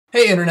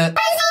Hey, Internet.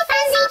 Fuzzy,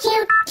 fuzzy,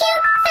 cute,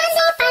 cute,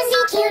 fuzzy,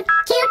 fuzzy, cute,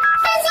 cute,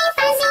 fuzzy,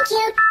 fuzzy,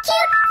 cute,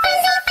 cute,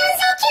 fuzzy,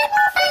 fuzzy, cute,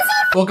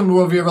 fuzzy. Welcome to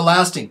Worldview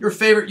Everlasting, your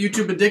favorite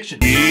YouTube addiction.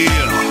 Yeah,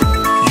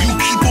 you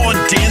keep on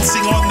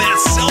dancing on that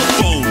cell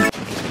phone.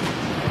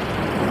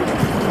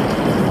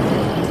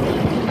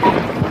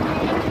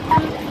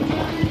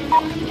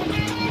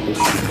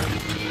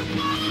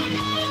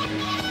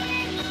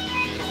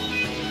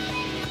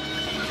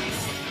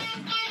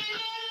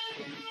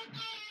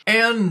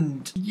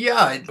 And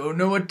yeah, I don't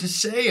know what to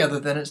say other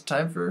than it's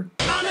time for...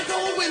 On a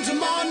cold winter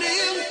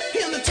morning,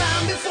 in the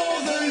time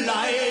before the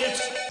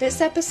light. This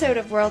episode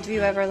of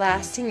Worldview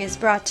Everlasting is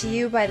brought to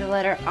you by the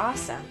letter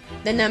Awesome,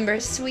 the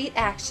numbers Sweet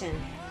Action,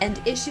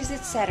 and Issues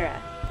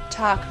Etc.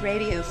 Talk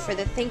radio for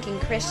the thinking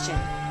Christian.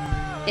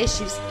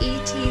 IssuesETC.org.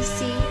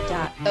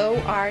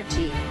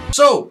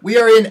 So, we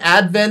are in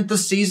Advent, the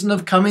season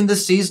of coming, the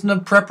season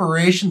of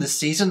preparation, the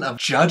season of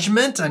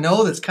judgment. I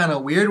know that's kind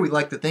of weird. We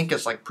like to think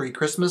it's like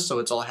pre-Christmas, so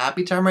it's all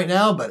happy time right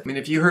now. But, I mean,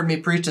 if you heard me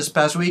preach this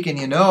past week, and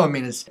you know, I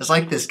mean, it's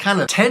like this kind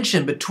of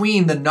tension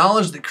between the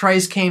knowledge that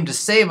Christ came to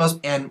save us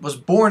and was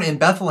born in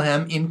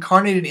Bethlehem,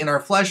 incarnated in our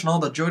flesh and all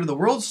the joy to the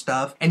world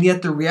stuff, and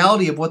yet the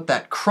reality of what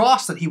that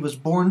cross that he was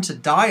born to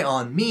die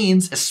on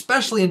means,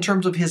 especially in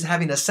terms of his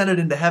having ascended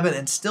into heaven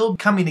and still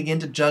coming again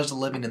to judge the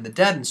living and the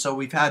dead. And so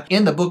we've had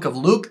in the book of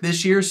Luke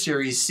this year,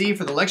 Series C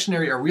for the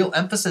lectionary, a real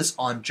emphasis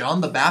on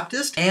John the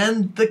Baptist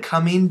and the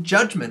coming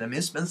judgment. I mean,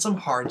 it's been some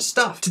hard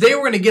stuff. Today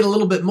we're going to get a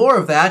little bit more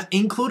of that,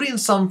 including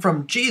some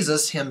from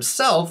Jesus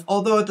himself,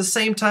 although at the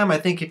same time, I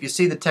think if you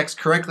see the text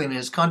correctly in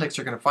its context,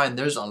 you're going to find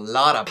there's a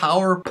lot of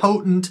power,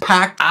 potent,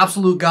 packed,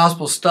 absolute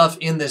gospel stuff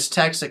in this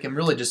text that can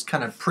really just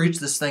kind of preach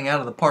this thing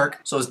out of the park.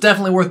 So it's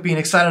definitely worth being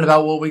excited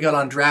about what we got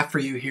on draft for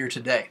you here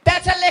today.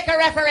 That's a liquor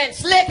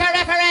reference! Liquor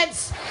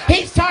reference!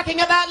 He's talking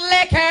about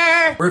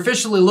liquor! We're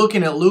officially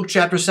looking at Luke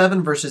chapter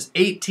 7, verses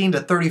 18 to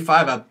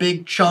 35, a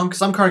big chunk.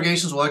 Some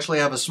congregations will actually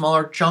have a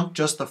smaller chunk,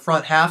 just the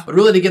front half. But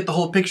really, to get the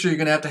whole picture, you're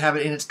going to have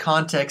it in its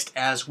context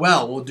as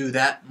well. We'll do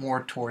that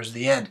more towards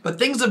the end. But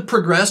things have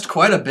progressed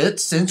quite a bit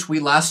since we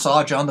last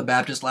saw John the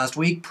Baptist last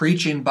week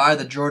preaching by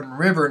the Jordan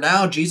River.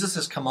 Now, Jesus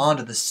has come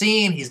onto the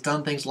scene. He's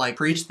done things like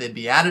preach the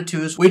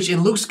Beatitudes, which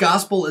in Luke's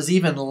gospel is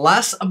even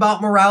less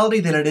about morality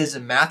than it is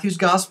in Matthew's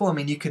gospel. I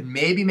mean, you could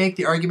maybe make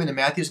the argument in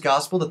Matthew's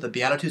gospel that the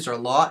Beatitudes are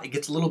law. It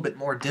gets a little bit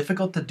more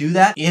difficult to do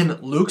that in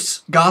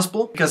Luke's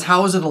gospel, because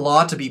how is it a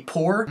law to be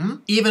poor?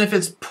 Even if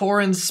it's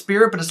poor in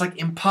spirit, but it's like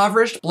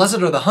impoverished.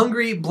 Blessed are the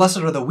hungry, blessed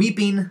are the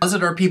weeping,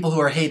 blessed are people who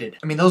are hated.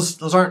 I mean,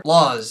 those aren't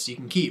laws you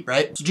can keep,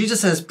 right? So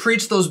Jesus has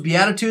preached those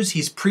Beatitudes.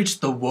 He's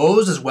preached the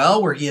woes as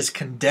well, where he has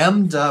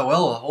condemned,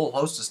 well, a whole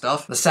host of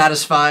stuff. The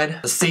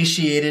satisfied, the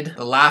satiated,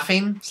 the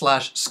laughing /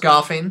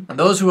 scoffing, and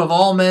those who of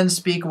all men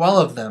speak well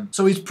of them.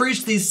 So he's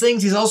preached these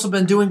things. He's also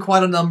been doing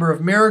quite a number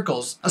of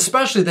miracles,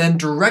 especially then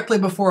directly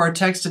before our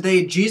text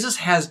today. Jesus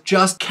has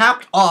just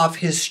capped off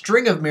his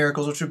string of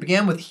miracles, which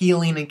began with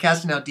healing and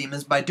casting out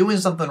demons, by doing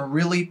something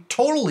really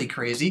totally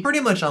crazy, pretty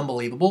much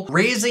unbelievable,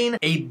 raising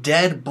a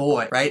dead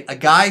boy, right? A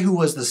guy who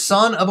was the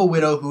son of a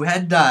widow who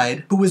had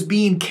died, who was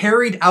being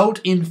carried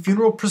out in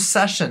funeral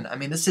procession. I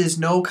mean, this is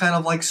no kind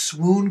of like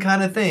swoon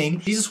kind of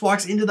thing. Jesus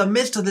walks into the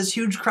midst of this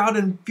huge crowd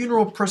in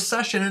funeral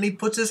procession, and he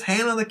puts his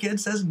hand on the kid and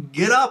says,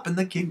 "Get up," and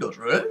the kid goes,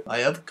 "Right? I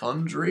have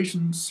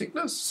conjuration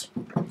sickness."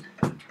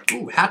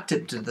 Ooh, hat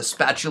tip to the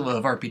spatula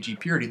of RPG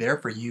purity there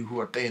for you who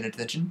are paying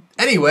attention.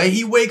 Anyway,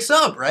 he wakes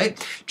up,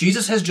 right?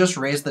 Jesus has just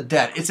raised the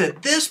dead. It's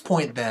at this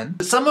point then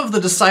that some of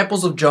the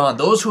disciples of John,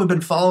 those who have been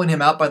following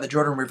him out by the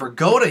Jordan River,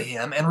 go to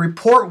him and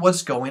report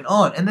what's going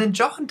on. And then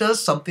John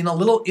does something a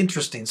little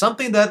interesting,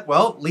 something that,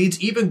 well,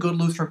 leads even good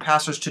Lutheran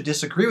pastors to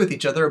disagree with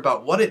each other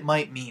about what it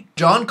might mean.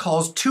 John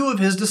calls two of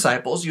his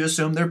disciples, you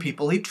assume they're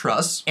people he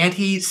trusts, and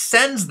he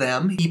sends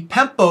them, he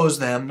pempos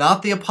them,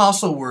 not the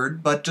apostle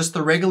word, but just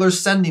the regular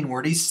sending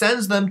word. He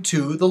sends them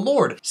to the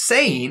Lord,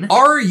 saying,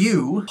 "Are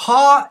you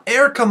ha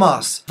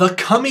erchamos, the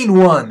coming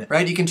one?"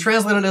 Right? You can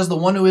translate it as the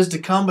one who is to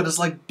come, but it's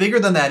like bigger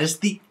than that. It's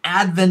the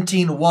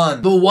adventing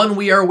one, the one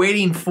we are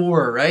waiting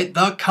for, right?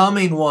 The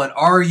coming one.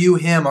 Are you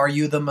him? Are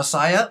you the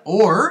Messiah?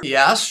 Or,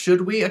 yes,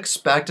 should we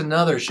expect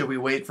another? Should we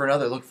wait for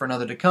another? Look for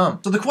another to come?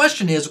 So the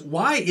question is,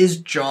 why is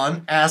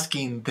John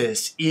asking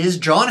this? Is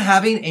John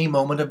having a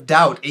moment of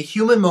doubt, a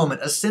human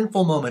moment, a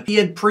sinful moment? He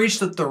had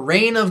preached that the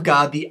reign of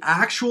God, the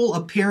actual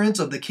appearance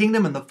of the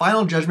kingdom and the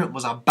final judgment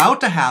was about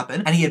to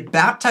happen, and he had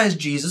baptized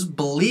Jesus,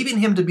 believing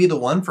him to be the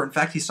one, for in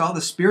fact he saw the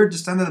Spirit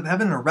descend out of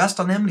heaven and rest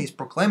on him, and he's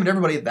proclaiming to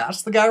everybody,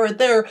 "That's the guy right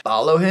there,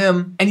 follow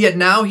him." And yet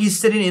now he's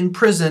sitting in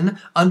prison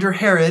under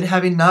Herod,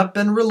 having not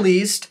been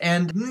released,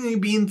 and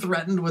being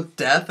threatened with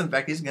death. In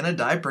fact, he's gonna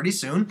die pretty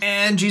soon.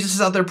 And Jesus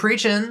is out there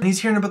preaching, and he's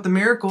hearing about the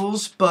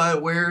miracles,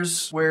 but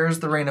where's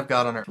the reign of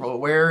God on earth? Well,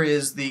 where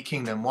is the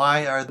kingdom?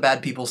 Why are the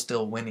bad people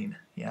still winning?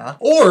 Yeah?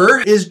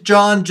 Or is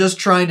John just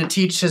trying to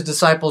teach his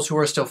disciples who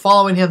are still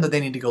following him that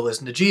they need to go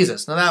listen to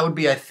Jesus? Now that would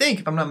be, I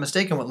think, if I'm not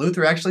mistaken, what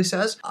Luther actually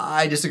says.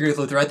 I disagree with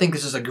Luther. I think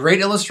this is a great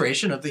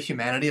illustration of the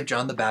humanity of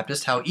John the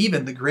Baptist, how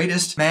even the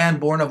greatest man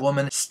born of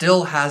woman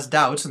still has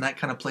doubts, and that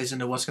kind of plays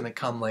into what's going to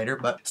come later.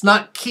 But it's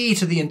not key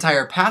to the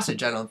entire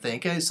passage, I don't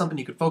think. It's something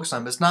you could focus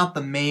on, but it's not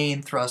the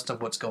main thrust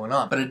of what's going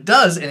on. But it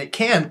does, and it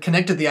can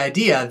connect to the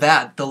idea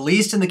that the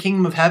least in the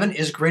kingdom of heaven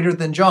is greater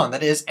than John.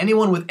 That is,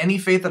 anyone with any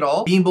faith at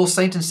all, being both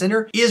saint and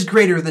sinner, is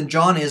greater than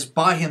John is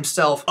by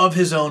himself of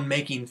his own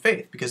making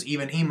faith, because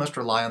even he must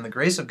rely on the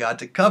grace of God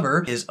to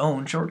cover his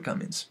own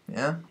shortcomings.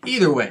 Yeah?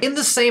 Either way, in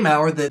the same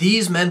hour that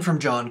these men from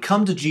John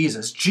come to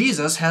Jesus,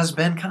 Jesus has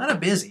been kind of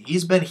busy.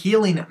 He's been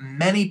healing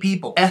many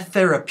people.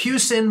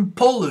 Etherapusin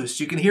polus.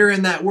 You can hear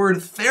in that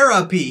word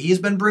therapy. He's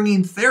been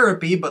bringing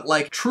therapy, but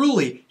like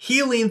truly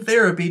healing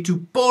therapy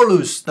to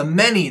polus, the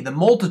many, the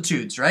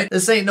multitudes, right?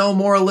 This ain't no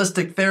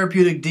moralistic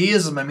therapeutic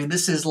deism. I mean,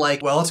 this is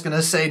like, well, it's going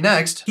to say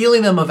next,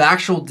 healing them of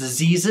actual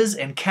diseases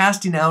and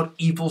casting out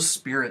evil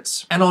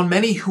spirits. And on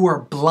many who are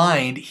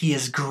blind, he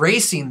is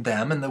gracing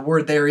them, and the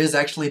word there is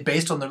actually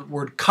based on the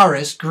word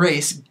charis,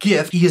 grace,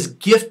 gift. He is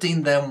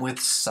gifting them with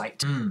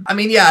sight. I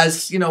mean, yeah,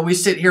 as you know, we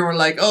sit here and we're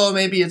like, oh,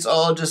 maybe it's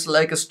all just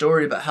like a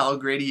story about how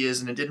great he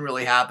is and it didn't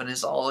really happen.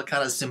 It's all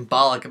kind of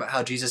symbolic about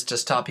how Jesus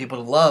just taught people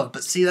to love.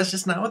 But see, that's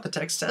just not what the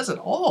text says at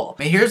all.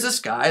 I mean, here's this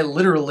guy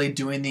literally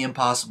doing the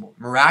impossible,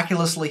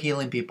 miraculously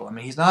healing people. I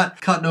mean, he's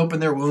not cutting open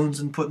their wounds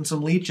and putting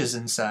some leeches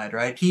inside,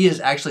 right? He is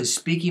actually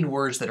speaking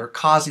words that are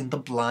causing the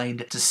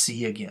blind to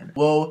see again.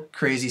 Whoa,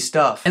 crazy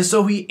stuff. And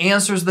so he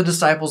answers the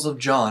disciples of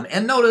John.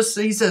 And notice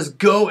he says,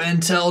 go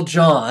and tell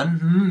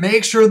John.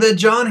 Make sure that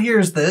John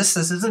hears this.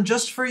 This isn't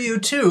just for you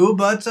too,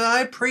 but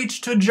I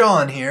preach to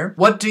John here.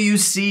 What do you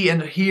see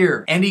and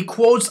hear? And he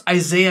quotes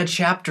Isaiah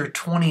chapter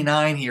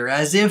 29 here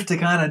as if to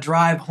kind of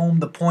drive home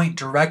the point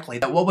directly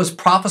that what was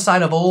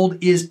prophesied of old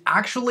is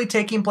actually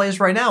taking place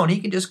right now. And he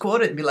can just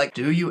quote it and be like,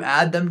 do you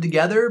add them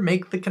together?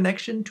 Make the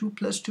connection 2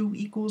 +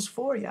 2 =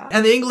 4, yeah?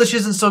 And the English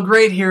isn't so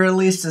great here, at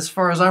least as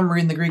far as I'm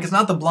reading the Greek. It's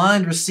not the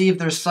blind receive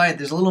their sight.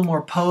 There's a little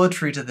more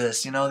poetry to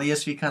this. You know, the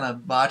ESV kind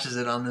of botches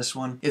it on this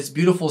one. It's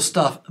beautiful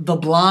stuff. The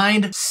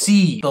blind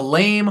see, the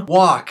lame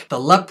walk, the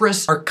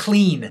leprous are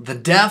clean, the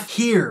deaf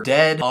hear,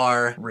 dead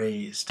are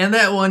raised. And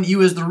that one,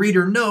 you as the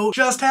reader know,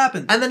 just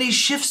happened. And then he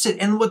shifts it,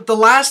 and with the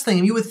last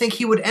thing, you would think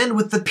he would end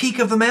with the peak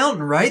of the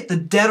mountain, right? The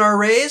dead are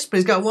raised, but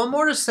he's got one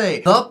more to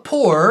say. The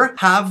poor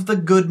have the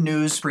good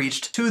news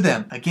preached to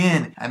them.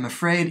 Again, I'm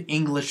afraid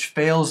English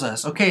fails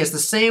us. Okay, it's the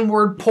same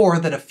word poor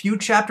that a few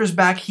chapters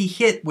back he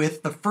hit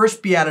with the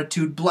first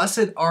beatitude,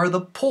 blessed are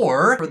the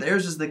poor, for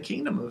theirs is the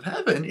kingdom of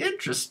heaven.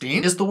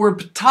 Interesting. It's the word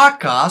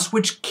ptakos,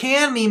 which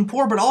can mean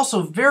poor, but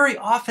also very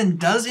often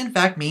does in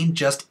fact mean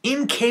just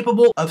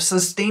incapable of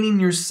sustaining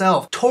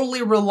yourself,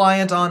 totally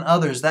reliant on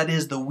others. That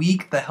is the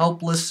weak, the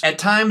helpless. At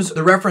times,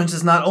 the reference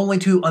is not only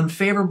to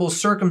unfavorable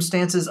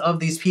circumstances of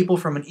these people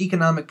from an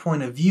economic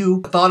point of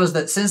view. The thought is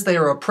that since they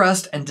are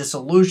oppressed and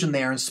disillusioned,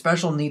 they are in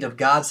special need of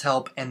God's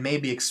help and may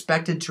be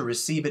expected to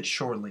receive it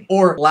shortly.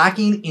 Or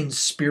lacking in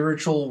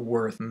spiritual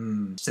worth.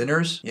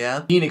 Sinners,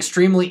 yeah? Being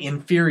extremely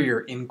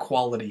inferior in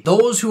quality.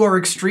 Those who are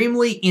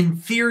extremely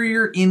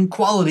inferior in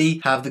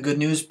quality have the good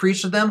news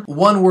preached to them.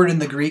 One word in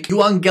the Greek,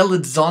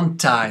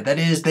 euangelizontai. That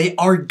is, they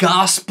are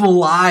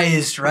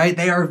gospelized, right?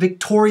 They are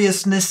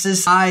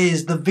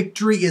victoriousnessized. The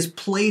victory is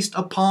placed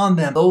upon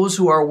them. Those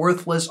who are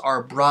worthless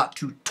are brought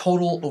to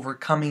total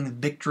overcoming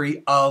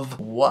victory of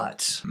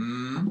what?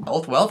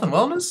 Health, wealth, and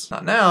wellness?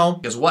 Not now.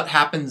 Because what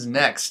happens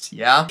next?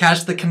 Yeah?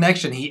 Catch the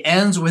connection. He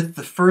ends with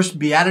the first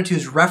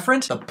Beatitudes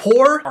reference. The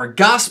poor are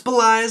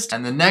gospelized.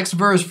 And the next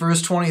verse,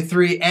 verse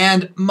 23,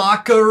 and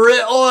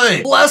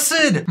makarioi.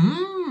 Blessed.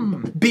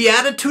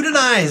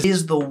 Beatitudinized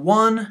is the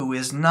one who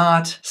is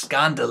not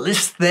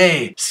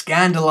scandalisthe,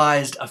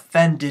 scandalized,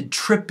 offended,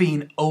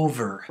 tripping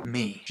over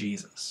me,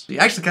 Jesus. So you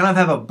actually kind of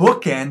have a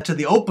bookend to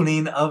the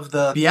opening of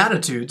the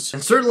Beatitudes,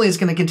 and certainly it's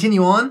going to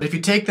continue on. But if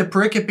you take the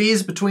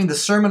pericopes between the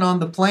Sermon on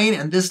the Plain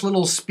and this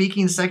little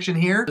speaking section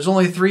here, there's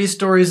only 3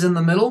 stories in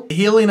the middle. The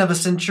healing of a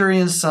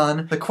centurion's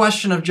son, the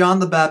question of John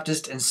the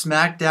Baptist, and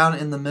smack down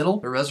in the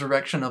middle, the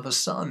resurrection of a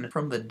son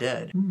from the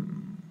dead.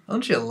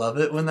 Don't you love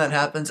it when that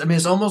happens? I mean,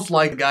 it's almost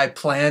like the guy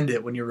planned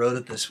it when you wrote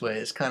it this way.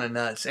 It's kind of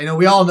nuts. You know,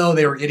 we all know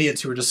they were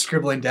idiots who were just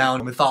scribbling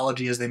down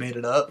mythology as they made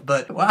it up.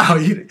 But wow,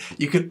 you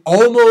could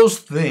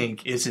almost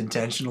think it's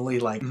intentionally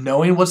like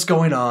knowing what's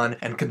going on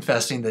and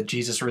confessing that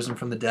Jesus risen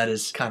from the dead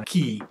is kind of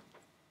key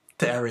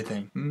to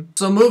everything.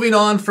 So moving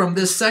on from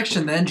this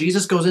section then,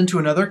 Jesus goes into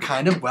another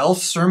kind of, well,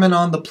 Sermon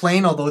on the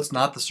Plain, although it's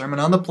not the Sermon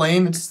on the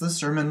Plain, it's the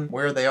sermon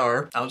where they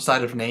are,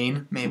 outside of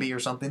Nain, maybe, or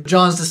something.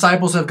 John's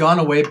disciples have gone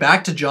away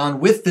back to John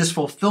with this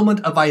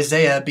fulfillment of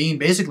Isaiah being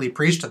basically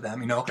preached to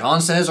them. You know,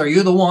 John says, are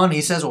you the one?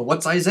 He says, well,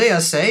 what's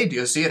Isaiah say? Do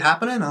you see it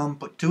happening?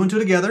 Put 2 and 2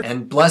 together.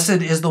 And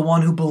blessed is the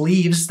one who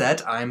believes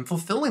that I'm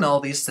fulfilling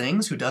all these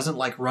things, who doesn't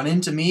like run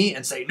into me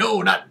and say,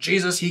 no, not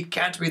Jesus, he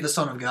can't be the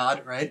Son of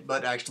God, right?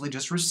 But actually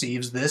just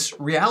receives this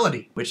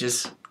reality, which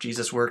is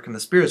Jesus' work and the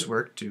Spirit's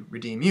work to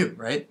redeem you,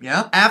 right?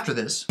 Yeah? After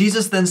this,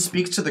 Jesus then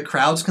speaks to the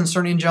crowds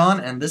concerning John,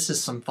 and this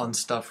is some fun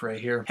stuff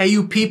right here. Hey,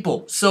 you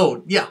people.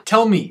 So, yeah,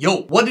 tell me,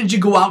 yo, what did you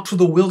go out to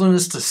the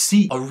wilderness to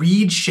see? A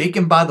reed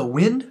shaken by the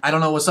wind? I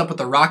don't know what's up with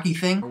the Rocky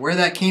thing or where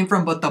that came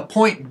from, but the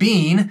point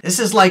being, this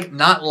is like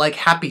not like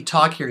happy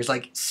talk here. It's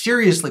like,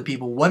 seriously,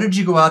 people, what did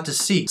you go out to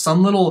see?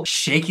 Some little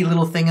shaky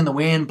little thing in the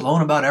wind,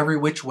 blown about every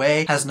which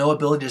way, has no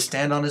ability to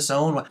stand on its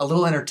own. A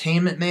little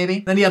entertainment, maybe?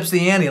 Then he ups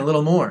the ante a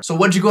little more. So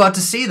what'd you go out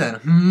to see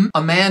then?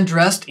 A man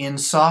dressed in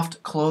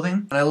soft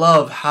clothing. And I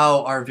love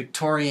how our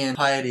Victorian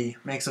piety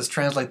makes us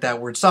translate that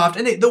word soft.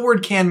 And the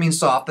word can mean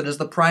soft, that is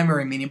the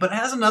primary meaning, but it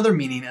has another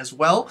meaning as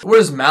well. The word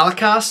is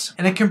malakos,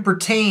 and it can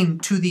pertain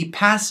to the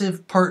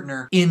passive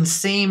partner in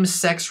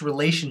same-sex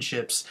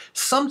relationships,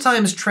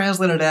 sometimes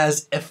translated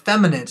as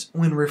effeminate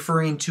when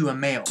referring to a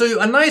male. So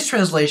a nice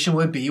translation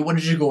would be, what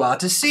did you go out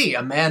to see?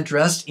 A man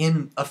dressed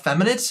in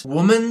effeminate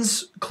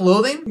woman's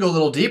clothing? Go a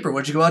little deeper.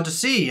 What did you go out to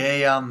see?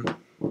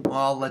 Well,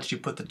 I'll let you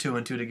put the 2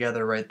 and 2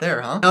 together right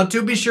there, huh? Now,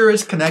 to be sure,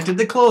 it's connected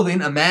to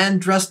clothing. A man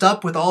dressed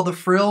up with all the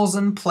frills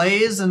and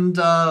plays and,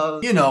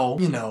 you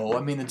know,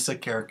 I mean, it's a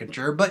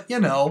caricature, but,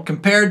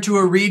 compared to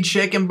a reed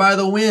shaken by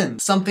the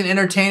wind. Something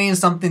entertaining,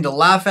 something to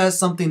laugh at,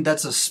 something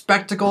that's a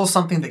spectacle,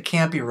 something that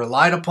can't be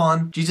relied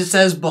upon. Jesus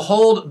says,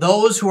 behold,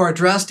 those who are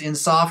dressed in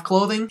soft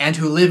clothing and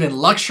who live in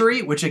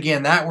luxury, which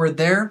again, that word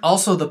there,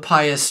 also the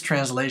pious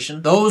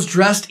translation. Those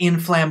dressed in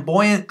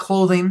flamboyant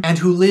clothing and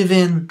who live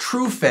in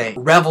truphe,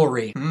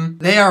 revelry.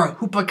 They are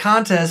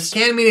hupakantes,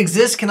 can mean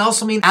exist, can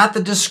also mean at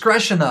the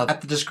discretion of.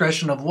 At the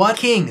discretion of what?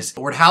 Kings.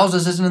 The word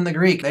houses isn't in the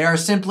Greek. They are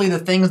simply the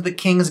things that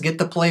kings get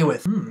to play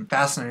with.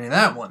 Fascinating,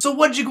 that one. So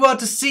what'd you go out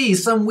to see?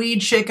 Some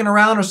weed shaking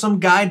around or some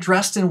guy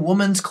dressed in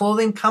woman's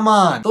clothing? Come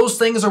on. Those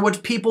things are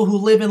what people who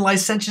live in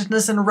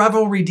licentiousness and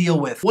revelry deal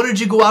with. What did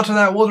you go out to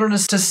that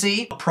wilderness to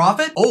see? A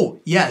prophet? Oh,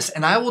 yes,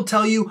 and I will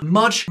tell you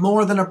much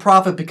more than a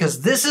prophet,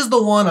 because this is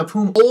the one of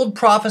whom old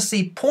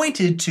prophecy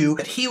pointed to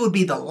that he would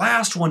be the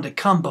last one to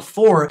come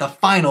before the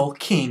final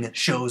king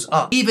shows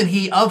up. Even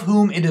he of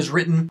whom it is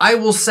written, I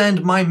will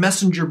send my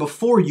messenger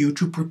before you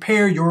to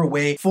prepare your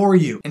way for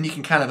you. And you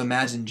can kind of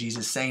imagine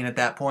Jesus saying at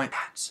that point,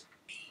 that's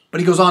me. But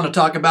he goes on to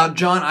talk about,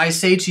 John, I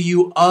say to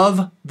you,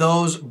 of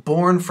those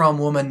born from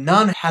woman,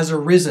 none has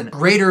arisen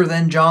greater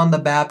than John the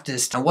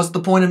Baptist. And what's the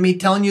point of me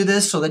telling you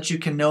this? So that you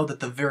can know that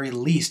the very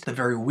least, the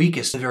very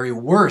weakest, the very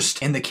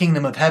worst in the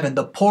kingdom of heaven,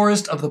 the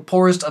poorest of the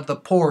poorest of the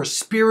poor,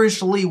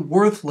 spiritually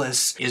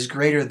worthless, is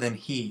greater than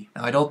he.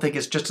 Now, I don't think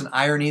it's just an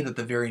irony that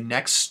the very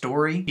next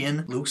story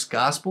in Luke's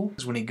gospel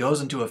is when he goes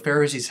into a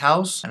Pharisee's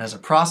house and as a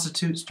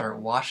prostitute start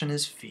washing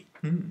his feet.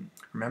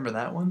 Remember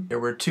that one? There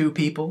were 2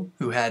 people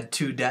who had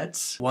 2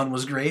 debts. One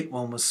was great,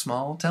 one was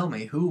small. Tell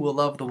me, who will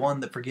love the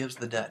one that forgives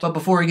the debt? But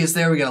before he gets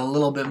there, we got a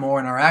little bit more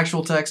in our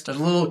actual text. There's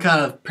a little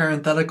kind of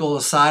parenthetical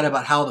aside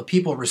about how the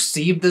people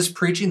received this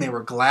preaching. They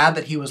were glad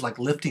that he was like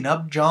lifting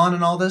up John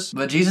and all this.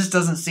 But Jesus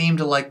doesn't seem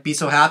to like be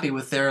so happy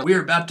with their, we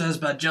were baptized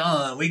by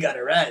John, we got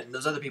it right, and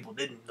those other people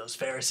didn't, those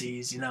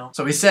Pharisees,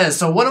 So he says,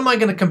 so what am I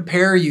going to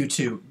compare you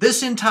to?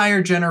 This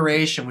entire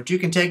generation, which you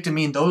can take to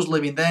mean those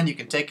living then, you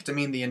can take it to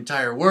mean the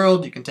entire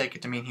world, you can take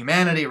it to mean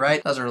humanity,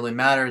 right? Doesn't really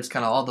matter. It's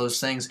kind of all those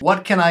things.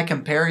 What can I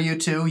compare you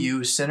to,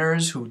 you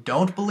sinners who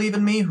don't believe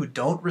in me, who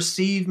don't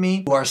receive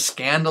me, who are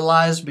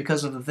scandalized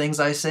because of the things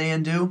I say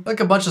and do? Like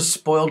a bunch of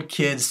spoiled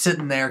kids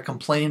sitting there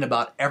complaining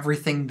about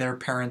everything their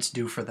parents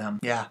do for them.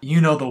 Yeah,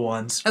 you know the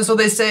ones. And so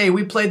they say,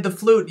 we played the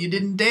flute, you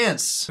didn't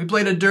dance. We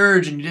played a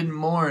dirge and you didn't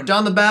mourn.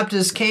 John the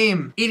Baptist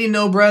came, eating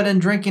no bread and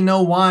drinking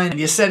no wine, and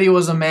you said he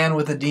was a man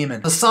with a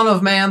demon. The Son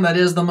of Man, that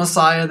is the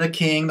Messiah, the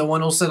King, the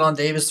one who'll sit on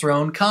David's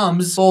throne,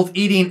 comes both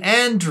eating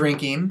and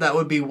drinking, that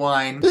would be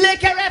wine.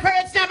 Liquor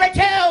reference number 2!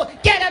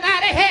 Get him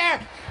out of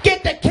here!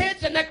 Get the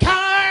kids in the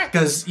car!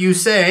 Because you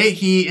say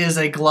he is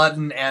a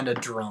glutton and a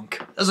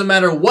drunk. Doesn't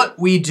matter what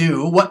we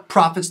do, what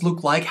prophets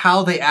look like,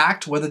 how they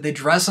act, whether they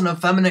dress in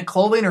effeminate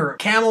clothing or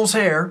camel's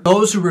hair,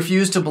 those who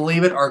refuse to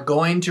believe it are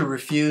going to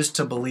refuse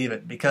to believe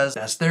it because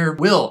that's their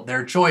will,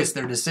 their choice,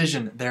 their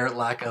decision, their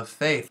lack of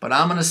faith. But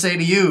I'm going to say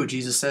to you,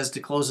 Jesus says to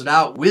close it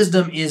out,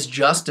 wisdom is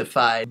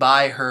justified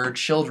by her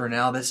children.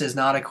 Now, this is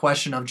not a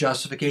question of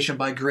justification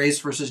by grace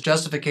versus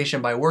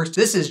justification by works.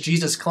 This is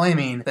Jesus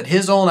claiming that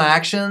his own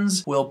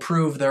actions will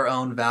prove their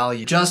own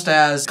value. Just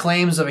as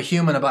claims of a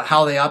human about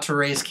how they ought to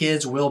raise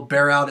kids will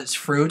bear out its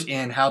fruit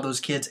in how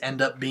those kids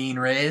end up being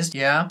raised,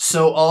 yeah?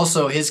 So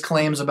also his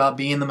claims about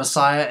being the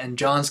Messiah and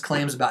John's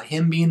claims about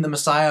him being the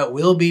Messiah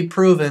will be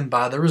proven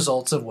by the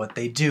results of what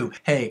they do.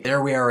 Hey,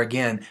 there we are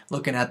again,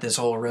 looking at this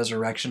whole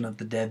resurrection of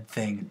the dead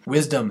thing.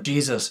 Wisdom,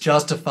 Jesus,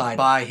 justified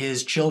by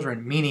his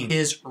children, meaning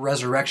his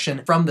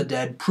resurrection from the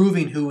dead,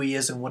 proving who he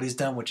is and what he's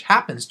done, which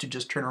happens to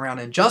just turn around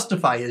and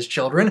justify his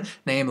children,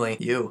 namely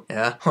you,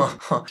 yeah?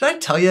 Did I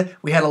tell you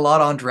we had a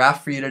lot on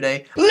draft for you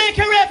today?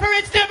 Liquor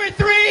reference number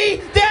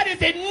 3! That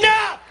is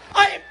enough!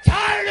 I am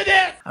tired of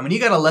this! I mean, you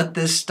gotta let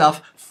this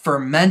stuff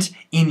ferment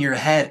in your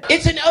head.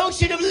 It's an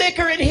ocean of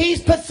liquor and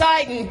he's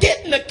Poseidon.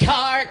 Get in the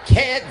car,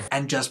 kids.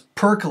 And just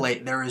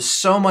percolate. There is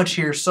so much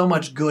here, so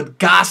much good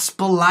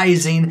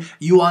gospelizing,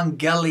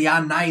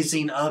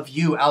 euangelionizing of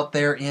you out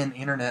there in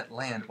internet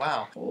land.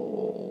 Wow.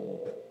 Oh.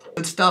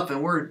 Good stuff,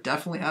 and we're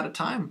definitely out of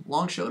time.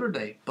 Long show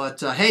today.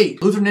 But hey,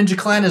 Lutheran Ninja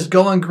Clan is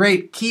going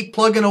great. Keep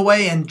plugging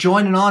away and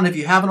joining on. If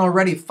you haven't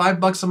already,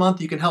 $5 a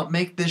month, you can help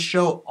make this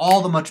show all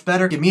the much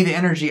better. Give me the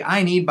energy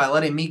I need by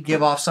letting me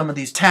give off some of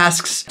these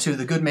tasks to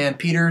the good man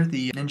Peter,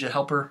 the ninja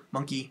helper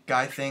monkey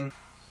guy thing.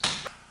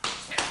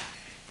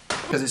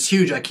 Because it's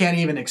huge. I can't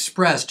even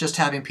express, just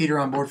having Peter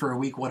on board for a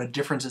week, what a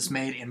difference it's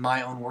made in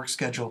my own work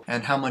schedule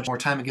and how much more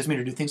time it gives me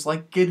to do things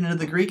like get into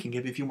the Greek and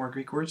give you a few more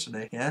Greek words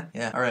today. Yeah?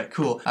 Yeah. All right,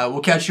 cool.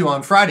 We'll catch you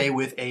on Friday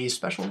with a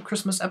special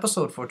Christmas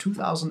episode for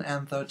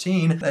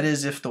 2013. That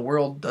is, if the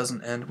world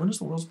doesn't end. When is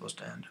the world supposed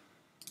to end?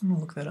 I'm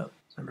going to look that up.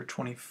 December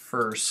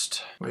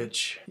 21st,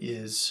 which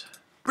is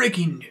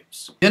breaking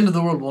news. The end of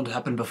the world won't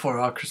happen before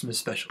our Christmas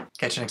special.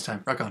 Catch you next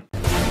time. Rock on.